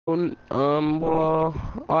Well,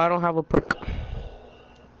 oh, I don't have a perk.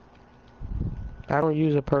 I don't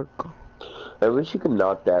use a perk. I wish you could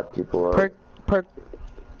not dap people up. Perk,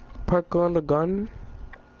 perk on the gun.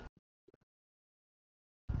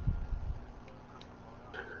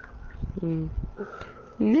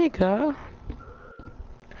 Nigga.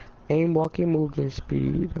 Aim, walking, movement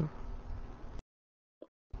speed.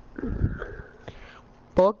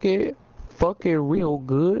 Fuck it real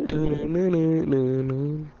good.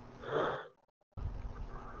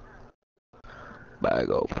 Bag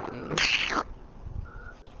open.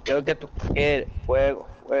 Yo, get fuego,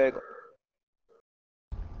 fuego.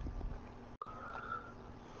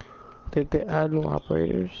 Think they add new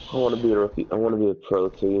operators? I want to be a rookie. I want to be a pro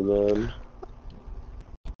team, man.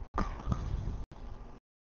 I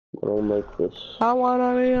don't like this. I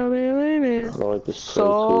wanna be a millionaire. I don't like this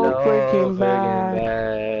So freaking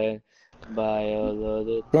bad. By all of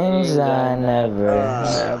the Things I never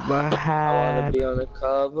Never I wanna had. be on the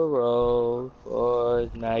cover of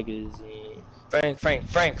Forbes magazine. Frank,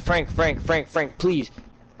 please.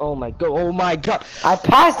 Oh my god. I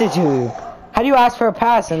passed it to you. How do you ask for a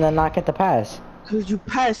pass and then not get the pass? Cause you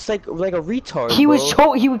passed like a retard. He bro.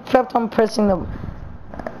 was he kept on pressing the.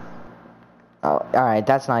 Oh, alright,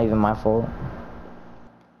 that's not even my fault.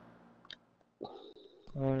 I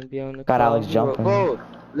wanna be on the Got Alex cover jumping. Bro,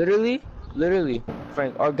 literally,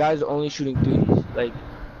 Frank, our guys are only shooting threes. Like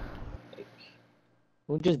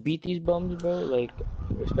we just beat these bums, bro. Like,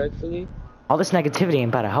 respectfully. All this negativity ain't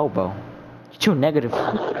about to help, bro. You're too negative.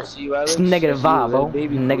 I see you, Alex. It's negative vibe, bro.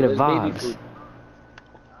 Baby Negative food, vibes.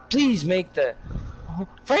 Please make that.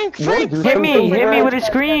 Frank, Hit me with a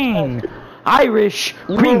screen. Irish,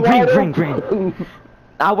 green.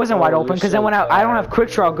 I wasn't wide open because then when I don't have quick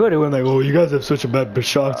draw good, it went like, oh, you guys have such a bad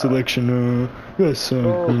shot selection. You guys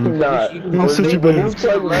suck. Nah, such a bad.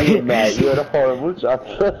 You had a horrible shot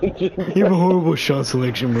selection. You have a horrible shot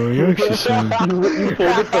selection, bro. You actually suck.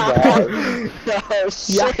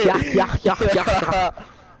 Yeah.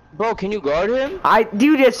 Bro, can you guard him?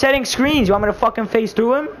 Dude, you're setting screens. You want me to fucking face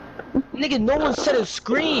through him? Nigga, no one set a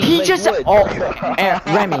screen. He like, just what?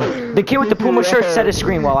 Remy, the kid with the Puma shirt set a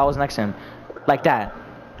screen while I was next to him, like that.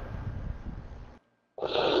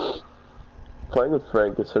 Playing with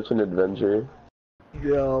Frank is such an adventure.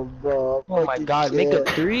 Yo, bro. Oh my god, make a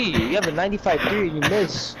three. You have a 95 three and you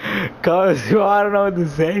miss. Cause I don't know what to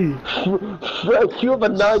say. Frank, you have a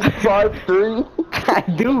 95 3? I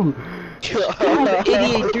do. I have an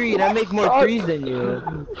 88 three and I make more threes than you.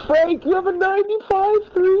 Frank, you have a 95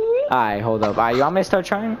 3? Alright, hold up. Alright, you want me to start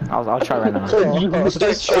trying? I'll try right now.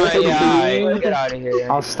 Start trying, yeah, get out of here.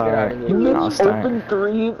 I'll start. You miss open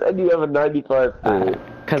threes and you have a 95 3.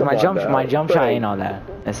 Cause my jump shot ain't all that.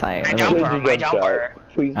 It's like My jumper.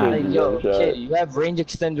 Please Alright. change Yo, your jump kid, shot. you have range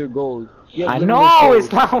extender gold. I know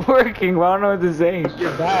it's not working, but I don't know what to say.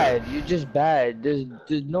 You're bad. You're just bad. There's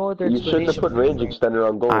no other You explanation. shouldn't have put range extender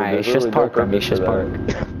on gold. Alright, There's it's just really park, no Remy, purpose it's just to park.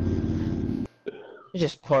 that. You're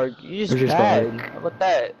just park. You're just It's just bad. park. How about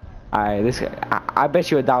that? Alright, this guy, I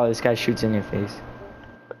bet you $1 this guy shoots in your face.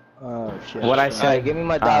 Oh shit. What I Alright, said. give me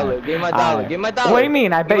my dollar. Give me my dollar. Give me my dollar. What do you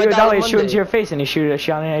mean? I Give bet me you my $1 is Monday. shooting to your face and you shoot a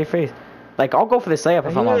shot in your face. Like, I'll go for this layup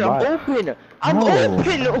if I'm on I'm bar. open. I'm No.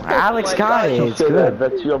 open. Oh Alex my got God. it. It's I good.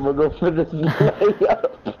 bet you I'm gonna go for this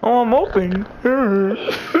layup. Oh, I'm open.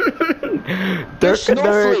 You're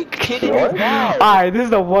snowflake. Kid in your bag. Alright, this is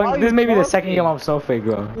the one. Why This you may be the talking? second game I'm snowflake,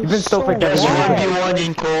 bro. You've been so snowflake bad. every game.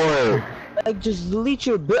 in court. Like, just delete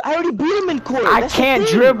your bit. I already beat him in court. I That's the can't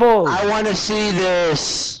thing. dribble. I want to see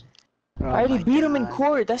this. I already beat him in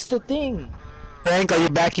court. That's the thing. Frank, are you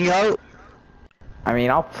backing out? I mean,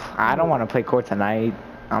 I don't want to play court tonight.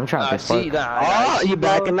 I'm trying to play See sport. that? Oh, you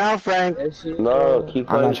backing out, Frank? No, keep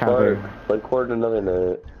I'm playing not trying to court. Play court another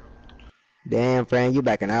night. Damn, Frank, you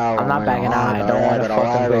backing out. I'm not backing out. I don't want to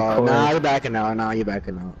fucking play court. Nah, you're backing out. Nah, you're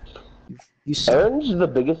backing out. You suck. Aaron's the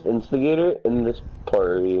biggest instigator in this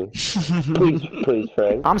party. Please,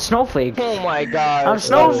 Frank. I'm snowflake. Oh my god. I'm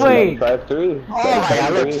snowflake. 5-3. Oh my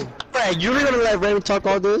god, look. Frank, you really gonna let Remy talk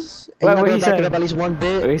all this? Wait, Ain't not what gonna he back it said? up at least one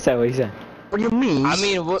bit? What he said? What he said? What do you mean? I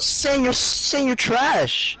mean, what? Saying you're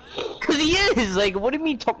trash. Cause he is. Like, what do you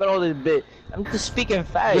mean talking all this bit? I'm just speaking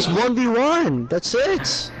fast. Just 1v1. That's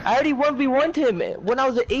it. I already 1v1'd him when I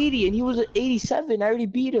was at 80 and he was at 87. I already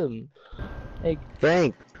beat him. Like,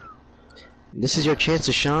 Frank, this is your chance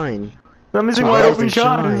to shine. I'm missing Come wide on, open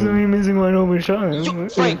shot. shine. I'm missing wide open shot. you,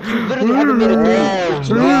 Frank, you literally haven't made a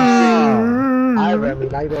three. Alright, Remy,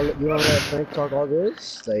 now you wanna let Frank talk all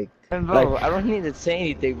this? Like, And bro, I don't need to say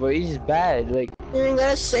anything, bro. He's just bad. Like, you ain't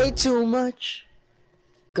gotta say too much.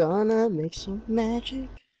 Gonna make some magic.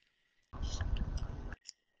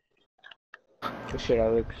 Good shit,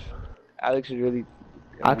 Alex. Alex is really.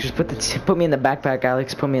 Alex, just put me in the backpack,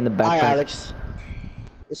 Alex. Put me in the Alright, backpack. Alex.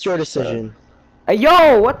 It's your decision. Hey,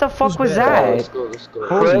 yo, what the fuck was Let's that? go. Let's go.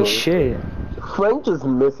 Holy shit. Frank just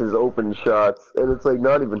misses open shots, and it's like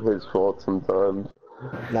not even his fault sometimes.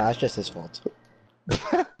 Nah, it's just his fault.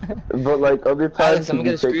 But like other times Alex, I'm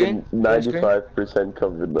he's gonna taking screen. 95%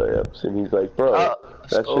 covered layups, and he's like, bro, Oh,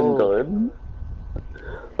 that shouldn't go in.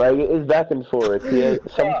 Like it's back and forth.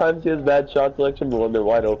 Sometimes he has bad shot selection, but when they're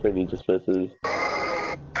wide open, he just misses.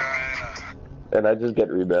 And I just get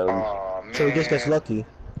rebounds. So he just gets lucky.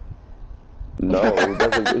 No, he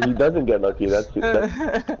doesn't. He doesn't get lucky. That's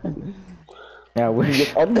Yeah, he wish.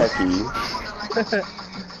 gets unlucky.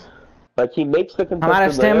 Like he makes the out of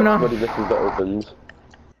contested stamina. layups, but he misses the opens.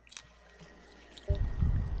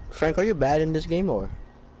 Frank, are you bad in this game or?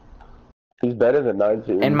 He's better than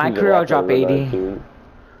 19. In my He's a career, lot I'll drop better than 80. 19.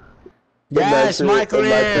 Yes, my In my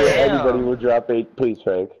career, career! anybody will drop 8. Please,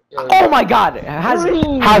 Frank. Oh my god! How's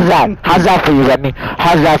that? How's that for you, Remy?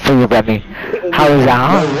 How's that for you, Remy? How is that,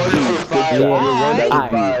 huh?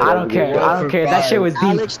 I don't care. I don't care. That shit was deep.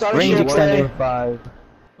 Alex, start Range share play. extender.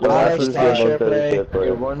 Well, Alex, after this start game, share I'll start a play. share play.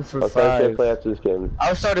 You're 1 for I'll start a share 5. play after this game.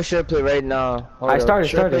 I'll start a share play right now. Hold I up. started.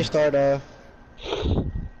 Share play starter.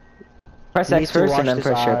 Press You need X to first watch and then this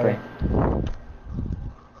press share eye. play.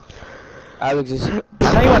 Alex is. I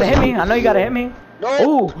know you wanna hit me. I know you gotta hit me.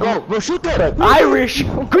 Ooh. Bro, shoot that. Irish.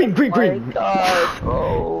 Green. God,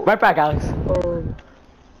 bro. Right back, Alex.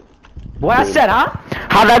 What I said, huh?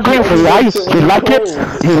 How'd that green for you? You like it?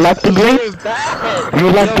 You like the green?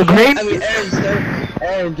 You like the green? I mean,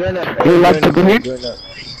 Aaron, join up. You like the green?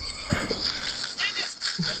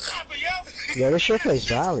 Yeah, this share play is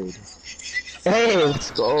valid. Hey,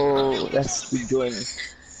 let's go. That's the doing.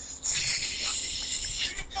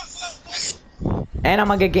 And I'm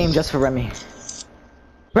gonna get game just for Remy.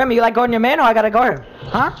 Remy, you like guarding your man or I gotta guard him?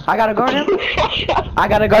 Huh? I gotta guard him? I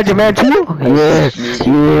gotta guard your man too? Yeah.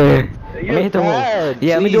 Let me hit the hole.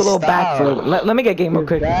 Yeah, let me do a little backflip. Let me get game real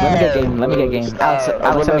quick. Let me get game. Alex,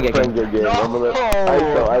 let me get game. I'm gonna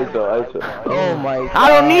ISO. Oh my God. I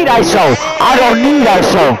don't need ISO. I don't need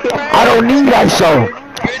ISO.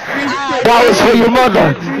 That was for your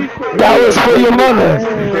mother.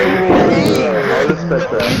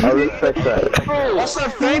 I respect that. What's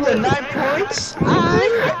up, Frank? The 9 points?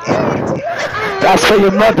 That's for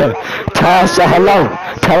your mother. Tell us a hello.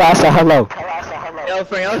 Yo,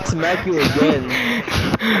 Frank, I'll smack you again.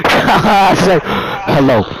 I said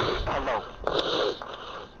hello.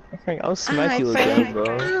 Frank, I'll smack you again, bro.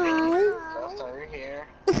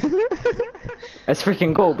 Let's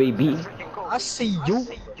freaking go, baby. I see you.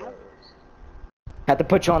 Had to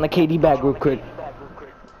put you on the KD bag real quick.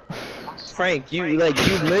 Frank, you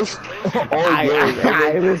missed.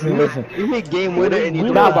 Oh, Listen. You hit game winner and you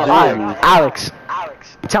do No, it but again. Alex,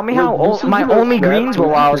 tell me how my only greens were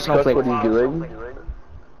while I was snowflake. What he's doing?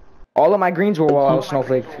 All of my greens were while I was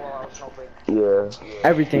snowflake. Yeah.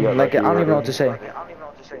 Everything, Yeah, like I lucky don't even know you what to say.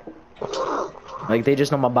 Like they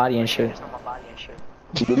just know my body and shit.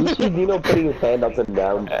 Did you see Dino putting his hand up and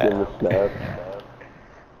down in the snap?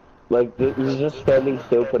 Like, he's just standing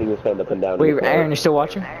still, putting his hand up and down. Wait, Aaron, you still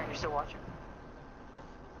watching?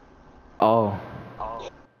 Oh.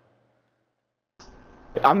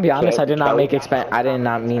 I'm gonna be honest, I did not mean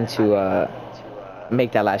to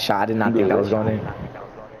make that last shot. I did not think I was going in.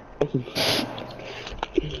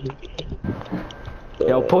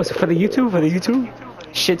 Yo, post it for the YouTube.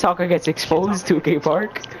 Shit talker gets exposed to K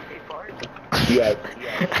Park. Yeah.